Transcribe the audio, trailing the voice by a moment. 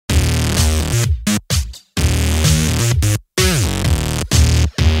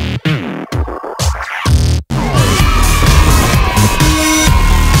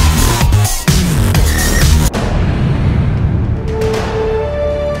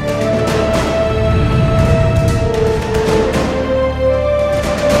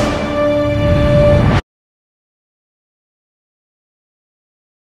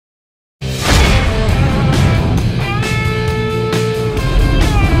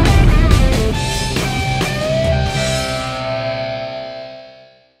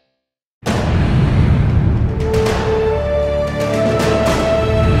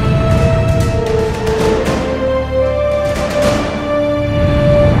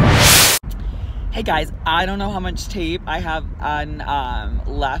Hey guys, I don't know how much tape I have on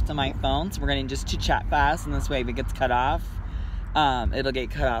left on my phone, so we're gonna just chit-chat fast, and this way if it gets cut off, it'll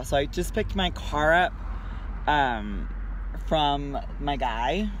get cut off. So I just picked my car up from my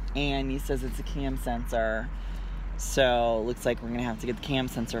guy, and he says it's a cam sensor. So looks like we're gonna have to get the cam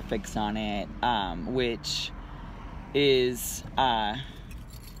sensor fixed on it, which is gonna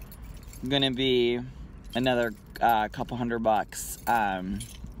be another couple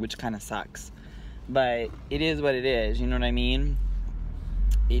 $100, which kind of sucks. But it is what it is, you know what I mean?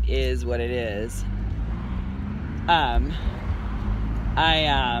 It is what it is. I'm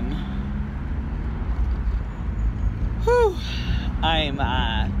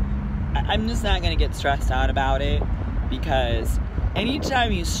just not gonna get stressed out about it, because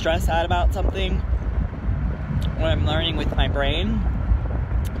anytime you stress out about something, what I'm learning with my brain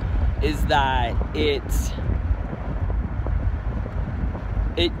is that it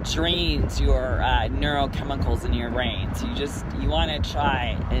drains your neurochemicals in your brain. So you want to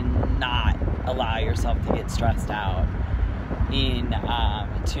try and not allow yourself to get stressed out in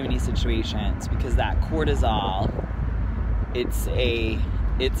too many situations, because that cortisol, it's a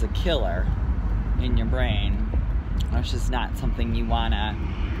killer in your brain. It's just not something you want to,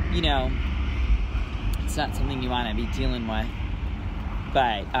 it's not something you want to be dealing with.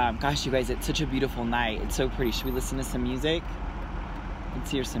 But gosh, you guys, it's such a beautiful night. It's so pretty. Should we listen to some music? Let's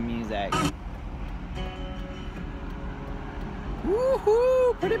hear some music.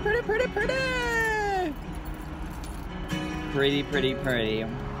 Woohoo! Pretty, pretty, pretty, pretty! Pretty, pretty, pretty.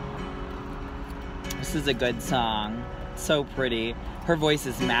 This is a good song. So pretty. Her voice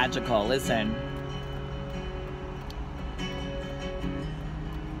is magical. Listen.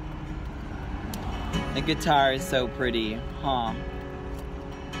 The guitar is so pretty. Huh.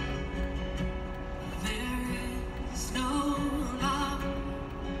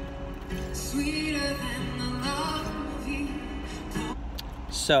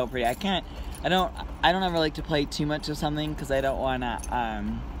 So pretty. I don't ever like to play too much of something, because I don't want to,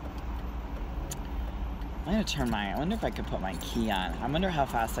 I'm going to I wonder if I could put my key on. I wonder how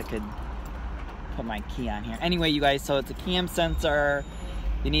fast I could put my key on here. Anyway, you guys, so it's a cam sensor.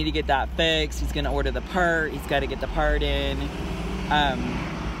 You need to get that fixed. He's going to order the part. He's got to get the part in.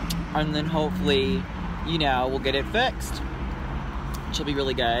 And then hopefully, we'll get it fixed, which will be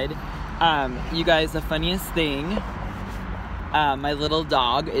really good. You guys, the funniest thing, my little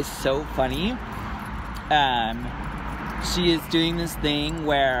dog is so funny. She is doing this thing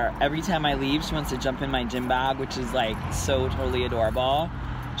where every time I leave, she wants to jump in my gym bag, which is like so totally adorable.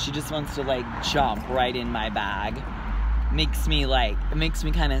 She just wants to like jump right in my bag. It makes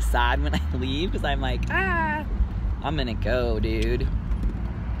me kind of sad when I leave, because I'm like, I'm gonna go, dude.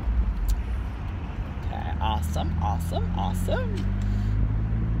 Okay, awesome, awesome, awesome.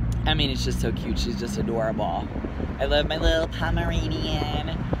 I mean, it's just so cute. She's just adorable. I love my little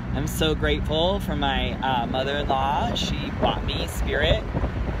Pomeranian. I'm so grateful for my mother-in-law. She bought me Spirit.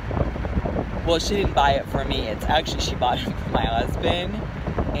 Well, she didn't buy it for me. It's actually, she bought it for my husband.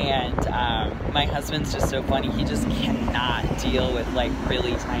 And my husband's just so funny. He just cannot deal with like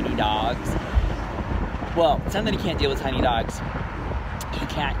really tiny dogs. Well, it's not that he can't deal with tiny dogs. He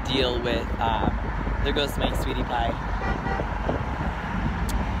can't deal with, there goes my sweetie pie.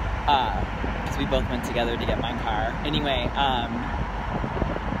 Because we both went together to get my car. Anyway,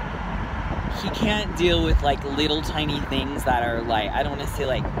 he can't deal with like little tiny things that are like, I don't want to say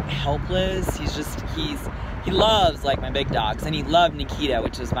like helpless. He loves like my big dogs, and he loved Nikita,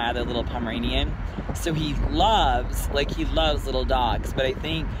 which is my other little Pomeranian. So he loves little dogs, but I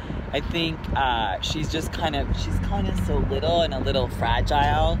think she's kind of so little and a little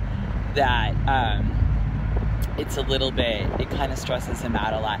fragile that it's a little bit, it kind of stresses him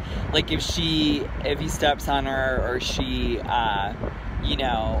out a lot. Like if he steps on her, or she, he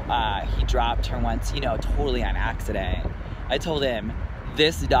dropped her once, totally on accident. I told him,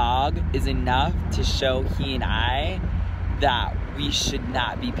 this dog is enough to show he and I that we should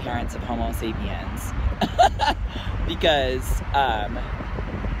not be parents of Homo sapiens. Because,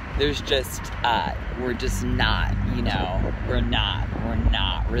 there's just, we're just not, we're not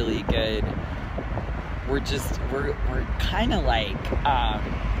really good. We're kind of like,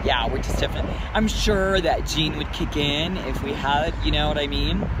 we're just different. I'm sure that gene would kick in if we had, you know what I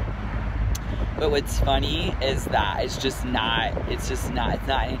mean? But what's funny is that it's not,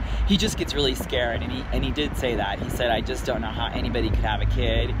 he just gets really scared, and he did say that. He said, I just don't know how anybody could have a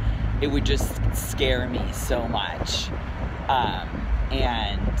kid. It would just scare me so much.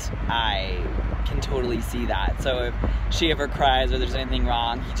 And I can totally see that. So if she ever cries or there's anything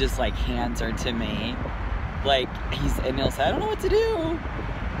wrong, he just like hands her to me. Like, and he'll say, I don't know what to do.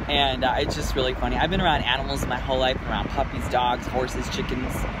 And it's just really funny. I've been around animals my whole life, around puppies, dogs, horses,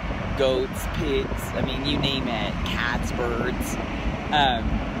 chickens, goats, pigs, I mean, you name it, cats, birds,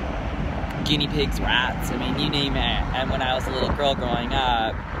 guinea pigs, rats, I mean, you name it. And when I was a little girl growing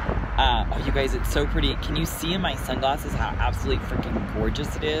up, oh, you guys, it's so pretty. Can you see in my sunglasses how absolutely freaking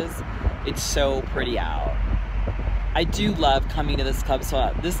gorgeous it is? It's so pretty out. I do love coming to this club.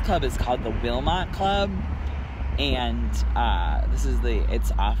 So this club is called the Wilmot Club. And this is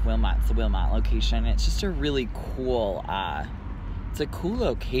it's off Wilmot. It's the Wilmot location. It's just a really cool, it's a cool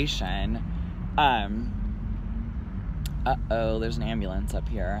location. Uh-oh, there's an ambulance up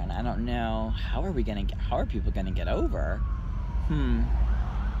here, and I don't know, how are people gonna get over?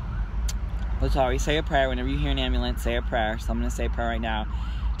 Let's always say a prayer. Whenever you hear an ambulance, say a prayer. So I'm gonna say a prayer right now.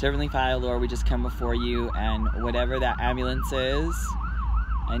 Dear Heavenly Father, Lord, we just come before you, and whatever that ambulance is,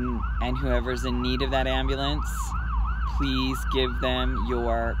 and whoever's in need of that ambulance, please give them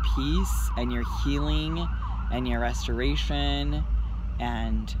your peace and your healing and your restoration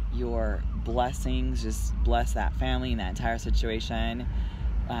and your blessings. Just bless that family and that entire situation.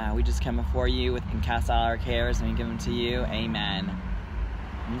 We just come before you and cast all our cares, and we give them to you. Amen.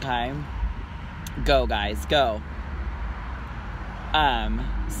 Okay? Go, guys, go.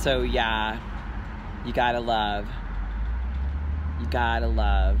 So yeah, you gotta love. You gotta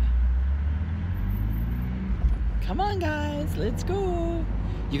love. Come on, guys, let's go.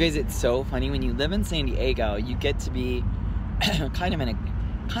 You guys, it's so funny when you live in San Diego, you get to be kind of an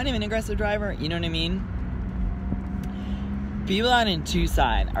aggressive driver. You know what I mean? People out in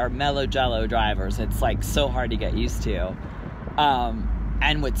Tucson are mellow jello drivers. It's like so hard to get used to.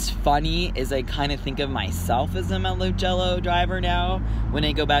 And what's funny is I kind of think of myself as a mellow jello driver now. When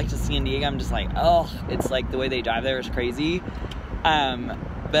I go back to San Diego, I'm just like, oh, it's like the way they drive there is crazy.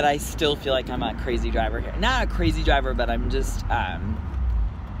 But I still feel like I'm a crazy driver here. Not a crazy driver, but I'm just, am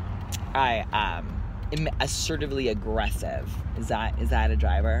assertively aggressive. Is that a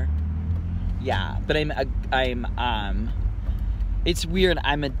driver? Yeah, but it's weird.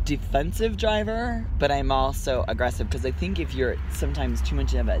 I'm a defensive driver, but I'm also aggressive, because I think if you're sometimes too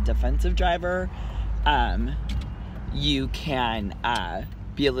much of a defensive driver, you can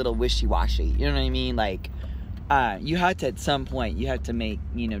be a little wishy-washy. You know what I mean? Like, you have to, at some point, you have to make,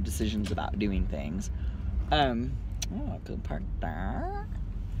 you know, decisions about doing things. Oh, I could park there.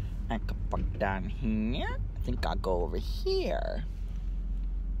 I could park down here. I think I'll go over here.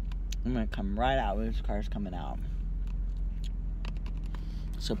 I'm gonna come right out when this car's coming out.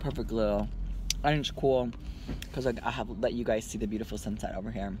 So perfect little, I think it's cool because I have let you guys see the beautiful sunset over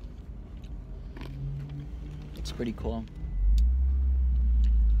here. It's pretty cool.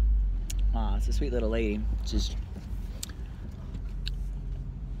 It's a sweet little lady. Just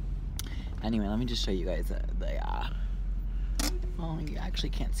anyway, let me just show you guys well, you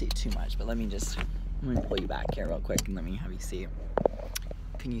actually can't see it too much, but let me pull you back here real quick and let me have you see.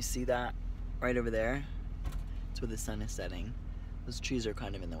 Can you see that right over there? It's where the sun is setting. Those trees are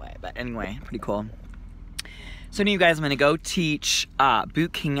kind of in the way, but anyway, pretty cool. So now you guys, I'm gonna go teach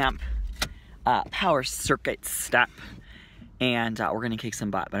BootCamp power circuit step, and we're gonna kick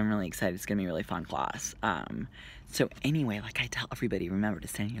some butt, but I'm really excited. It's gonna be a really fun class. So anyway, like I tell everybody, remember to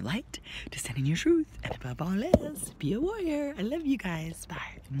stand in your light, to stand in your truth, and above all else, be a warrior. I love you guys.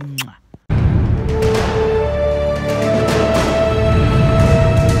 Bye. Mwah.